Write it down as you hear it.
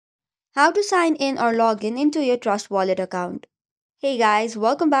How to sign in or log in into your Trust Wallet account. Hey guys,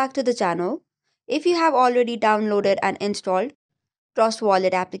 welcome back to the channel. If you have already downloaded and installed Trust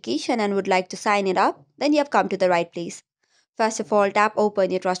Wallet application and would like to sign it up, then you have come to the right place. First of all, tap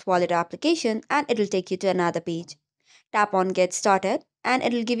open your Trust Wallet application and it'll take you to another page. Tap on get started and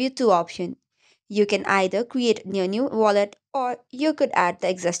it'll give you two options. You can either create a new wallet or you could add the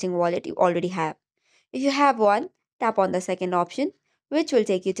existing wallet you already have. If you have one, tap on the second option, which will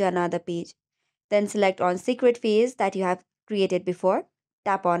take you to another page. Then select on secret phase that you have created before,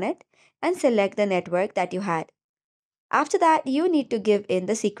 tap on it, and select the network that you had. After that, you need to give in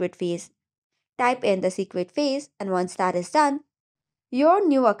the secret phase. Type in the secret phase, and once that is done, your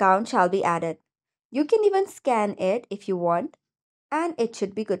new account shall be added. You can even scan it if you want, and it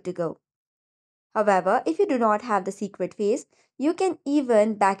should be good to go. However, if you do not have the secret phase, you can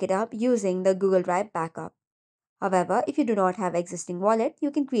even back it up using the Google Drive backup. However, if you do not have existing wallet, you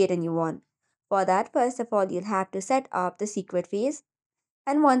can create a new one. For that, first of all, you'll have to set up the secret phase,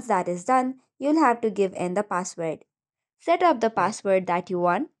 and once that is done, you'll have to give in the password. Set up the password that you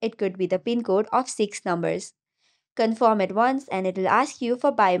want. It could be the PIN code of 6 numbers. Confirm it once and it will ask you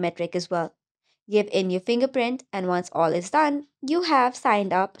for biometric as well. Give in your fingerprint and once all is done, you have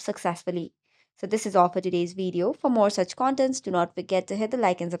signed up successfully. So this is all for today's video. For more such contents, do not forget to hit the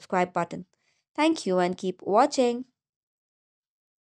like and subscribe button. Thank you and keep watching.